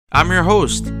I'm your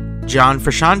host, John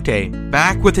Frusciante,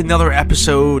 back with another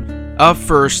episode of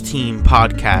First Team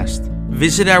Podcast.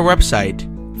 Visit our website,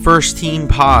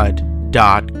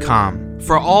 firstteampod.com,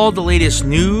 for all the latest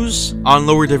news on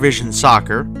lower division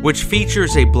soccer, which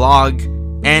features a blog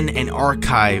and an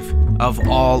archive of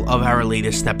all of our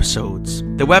latest episodes.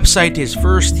 The website is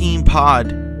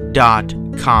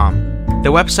firstteampod.com.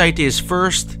 The website is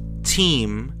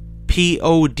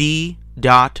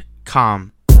firstteampod.com.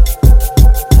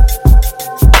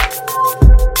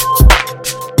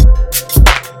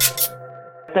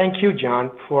 Thank you,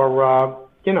 John, for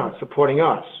supporting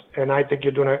us. And I think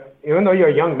you're doing it, even though you're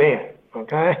a young man,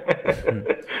 okay?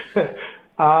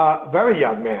 Very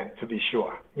young man, to be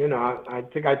sure. I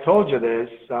think I told you this.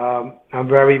 I'm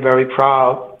very, very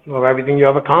proud of everything you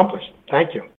have accomplished.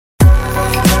 Thank you.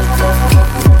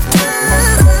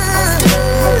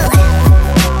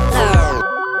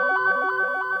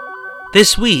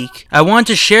 This week, I want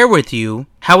to share with you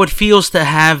how it feels to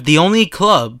have the only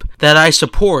club that I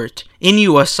support in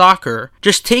U.S. soccer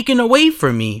just taken away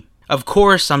from me. Of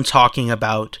course, I'm talking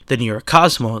about the New York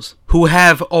Cosmos, who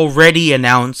have already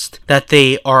announced that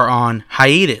they are on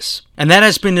hiatus. And that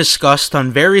has been discussed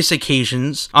on various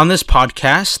occasions on this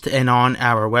podcast and on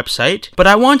our website. But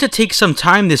I want to take some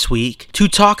time this week to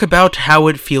talk about how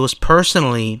it feels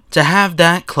personally to have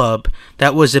that club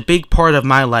that was a big part of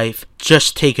my life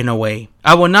just taken away.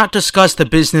 I will not discuss the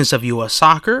business of U.S.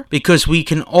 soccer because we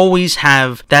can always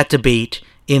have that debate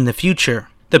in the future.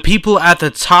 The people at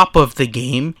the top of the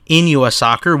game in U.S.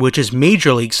 soccer, which is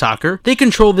Major League Soccer, they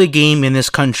control the game in this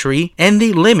country and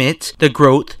they limit the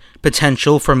growth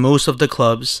potential for most of the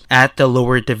clubs at the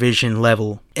lower division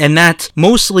level. And that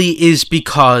mostly is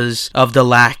because of the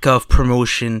lack of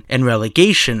promotion and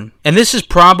relegation. And this is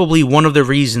probably one of the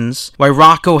reasons why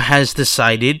Rocco has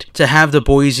decided to have the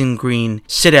boys in green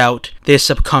sit out this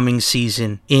upcoming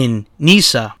season in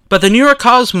Niça. But the New York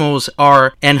Cosmos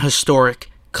are an historic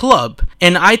club,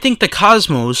 and I think the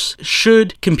Cosmos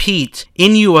should compete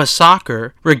in U.S.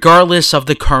 soccer regardless of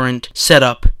the current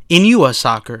setup in U.S.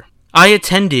 soccer. I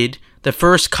attended the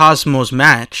first Cosmos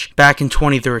match back in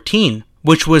 2013,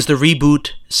 which was the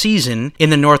reboot season in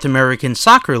the North American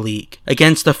Soccer League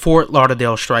against the Fort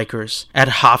Lauderdale Strikers at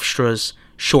Hofstra's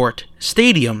Short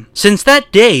Stadium. Since that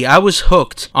day, I was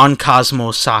hooked on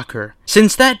Cosmos soccer.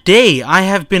 Since that day, I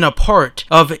have been a part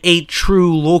of a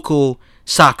true local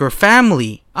soccer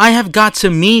family. I have got to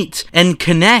meet and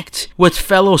connect with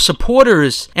fellow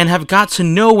supporters and have got to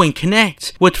know and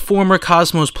connect with former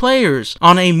Cosmos players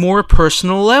on a more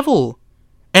personal level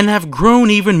and have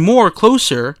grown even more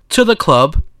closer to the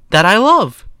club that I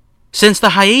love. Since the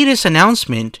hiatus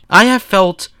announcement, I have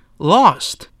felt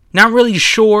lost, not really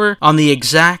sure on the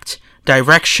exact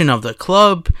direction of the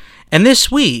club. And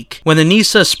this week, when the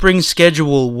Niça spring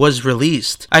schedule was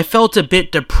released, I felt a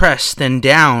bit depressed and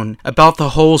down about the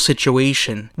whole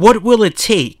situation. What will it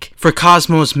take for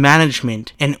Cosmos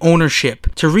management and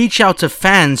ownership to reach out to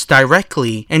fans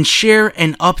directly and share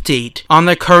an update on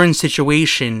the current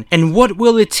situation? And what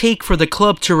will it take for the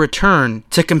club to return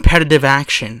to competitive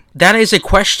action? That is a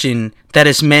question that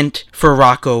is meant for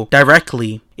Rocco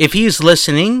directly. If he is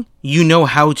listening, you know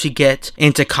how to get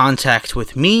into contact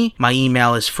with me. My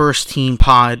email is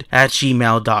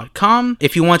firstteampod@gmail.com.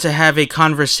 If you want to have a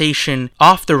conversation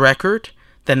off the record,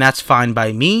 then that's fine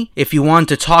by me. If you want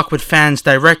to talk with fans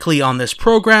directly on this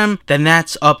program, then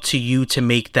that's up to you to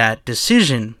make that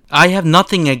decision. I have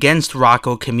nothing against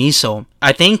Rocco Camiso.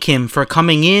 I thank him for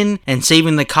coming in and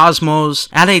saving the Cosmos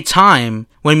at a time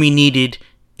when we needed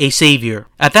a savior.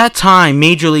 At that time,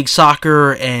 Major League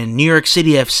Soccer and New York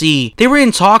City FC, they were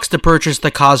in talks to purchase the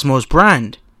Cosmos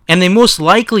brand, and they most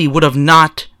likely would have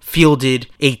not fielded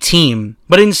a team,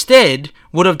 but instead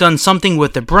would have done something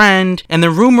with the brand, and the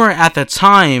rumor at the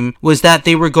time was that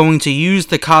they were going to use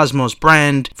the Cosmos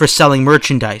brand for selling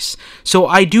merchandise. So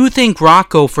I do thank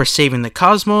Rocco for saving the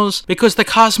Cosmos, because the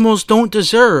Cosmos don't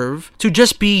deserve to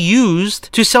just be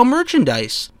used to sell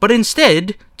merchandise, but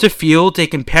instead to field a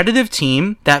competitive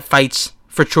team that fights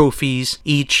for trophies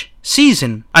each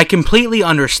season. I completely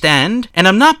understand, and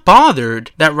I'm not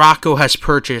bothered that Rocco has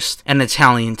purchased an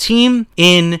Italian team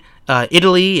in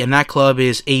Italy, and that club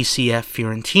is ACF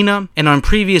Fiorentina. And on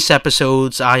previous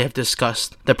episodes, I have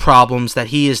discussed the problems that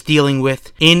he is dealing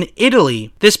with in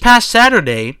Italy. This past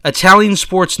Saturday, Italian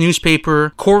sports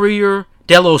newspaper Corriere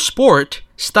dello Sport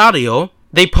Stadio,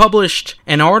 they published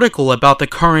an article about the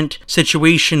current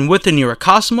situation with the New York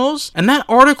Cosmos, and that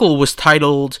article was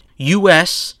titled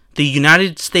U.S., the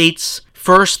United States'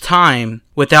 First Time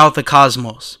Without the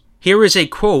Cosmos. Here is a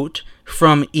quote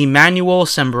from Emmanuel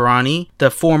Sembrani, the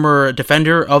former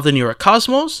defender of the New York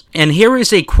Cosmos. And here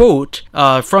is a quote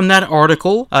from that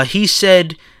article. He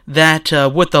said that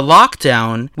with the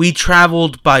lockdown, we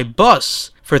traveled by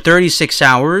bus for 36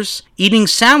 hours, eating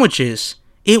sandwiches.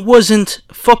 It wasn't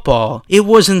football. It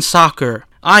wasn't soccer.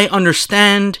 I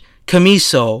understand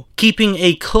Camiso. Keeping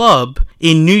a club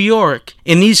in New York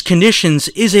in these conditions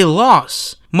is a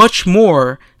loss, much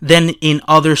more than in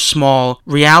other small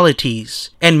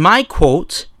realities. And my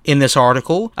quote in this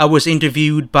article, I was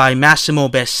interviewed by Massimo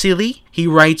Basili. He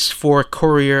writes for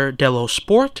Corriere dello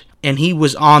Sport, and he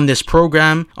was on this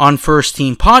program on First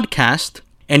Team Podcast.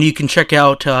 And you can check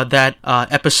out that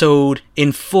episode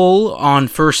in full on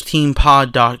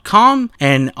firstteampod.com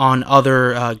and on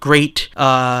other great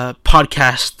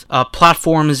podcast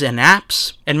platforms and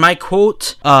apps. And my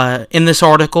quote in this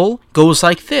article goes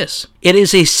like this. It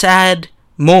is a sad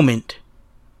moment.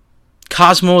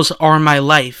 Cosmos are my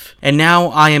life, and now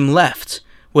I am left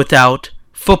without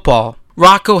football.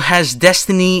 Rocco has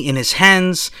destiny in his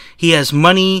hands. He has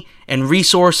money and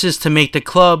resources to make the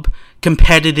club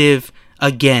competitive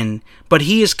again, but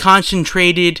he is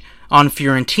concentrated on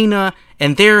Fiorentina,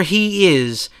 and there he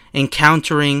is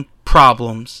encountering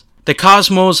problems. The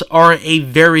Cosmos are a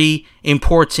very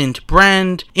important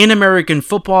brand in American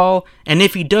football, and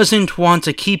if he doesn't want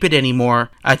to keep it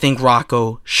anymore, I think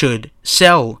Rocco should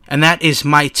sell. And that is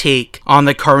my take on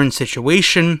the current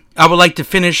situation. I would like to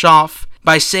finish off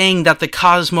by saying that the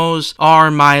Cosmos are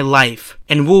my life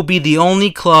and will be the only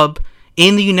club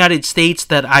in the United States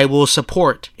that I will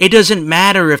support. It doesn't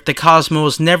matter if the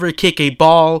Cosmos never kick a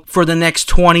ball for the next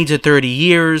 20 to 30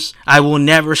 years. I will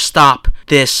never stop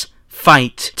this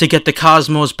fight to get the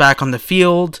Cosmos back on the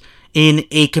field in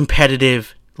a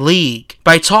competitive league.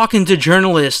 By talking to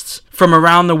journalists from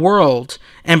around the world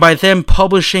and by them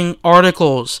publishing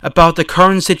articles about the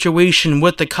current situation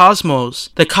with the Cosmos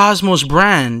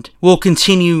brand will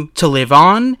continue to live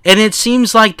on, and it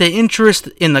seems like the interest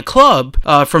in the club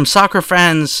from soccer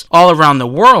fans all around the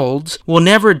world will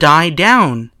never die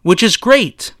down, which is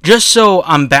great. Just so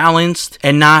I'm balanced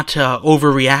and not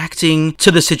overreacting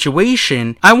to the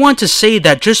situation, I want to say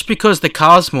that just because the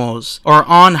Cosmos are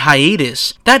on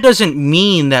hiatus, that doesn't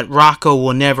mean that Rocco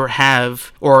will never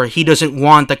have, or he doesn't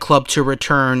want the club to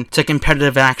return to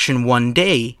competitive action one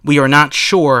day. We are not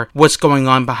sure what's going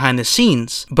on behind the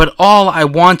scenes. But all I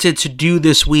wanted to do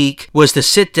this week was to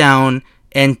sit down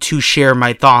and to share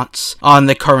my thoughts on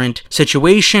the current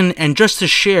situation and just to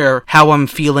share how I'm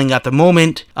feeling at the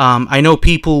moment. I know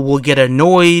people will get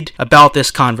annoyed about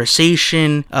this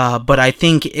conversation, but I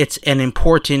think it's an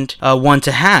important one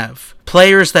to have.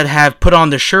 Players that have put on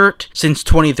the shirt since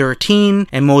 2013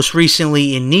 and most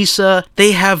recently in Nice,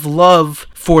 they have love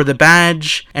for the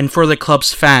badge and for the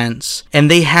club's fans, and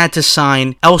they had to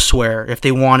sign elsewhere if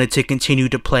they wanted to continue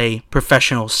to play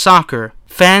professional soccer.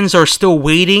 Fans are still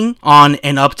waiting on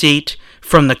an update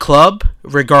from the club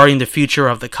regarding the future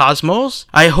of the Cosmos.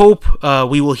 I hope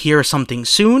we will hear something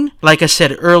soon. Like I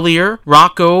said earlier,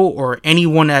 Rocco or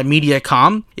anyone at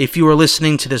Mediacom, if you are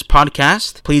listening to this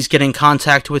podcast, please get in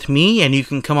contact with me and you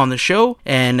can come on the show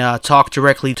and talk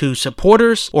directly to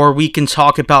supporters, or we can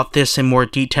talk about this in more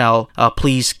detail.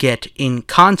 Please get in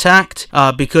contact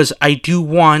because I do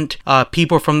want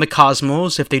people from the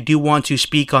Cosmos, if they do want to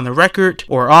speak on the record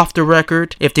or off the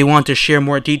record, if they want to share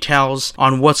more details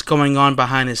on what's going on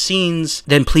behind the scenes,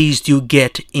 then please do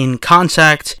get in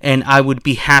contact, and I would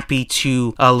be happy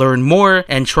to learn more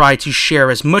and try to share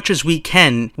as much as we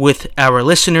can with our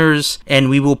listeners, and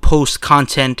we will post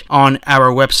content on our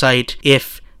website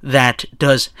if that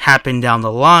does happen down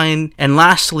the line. And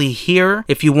lastly here,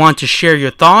 if you want to share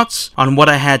your thoughts on what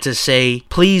I had to say,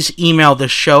 please email the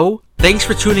show. Thanks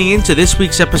for tuning in to this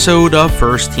week's episode of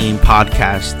First Team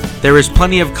Podcast. There is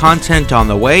plenty of content on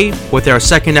the way with our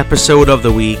second episode of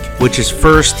the week, which is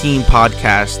First Team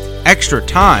Podcast Extra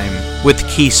Time with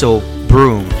Kiesel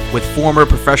Broom, with former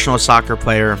professional soccer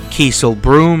player Kiesel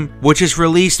Broom, which is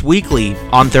released weekly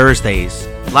on Thursdays.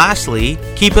 Lastly,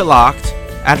 keep it locked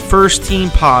at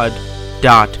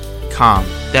firstteampod.com.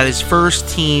 That is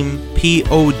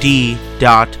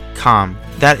firstteampod.com.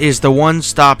 That is the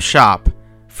one-stop shop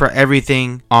for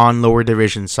everything on lower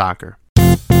division soccer.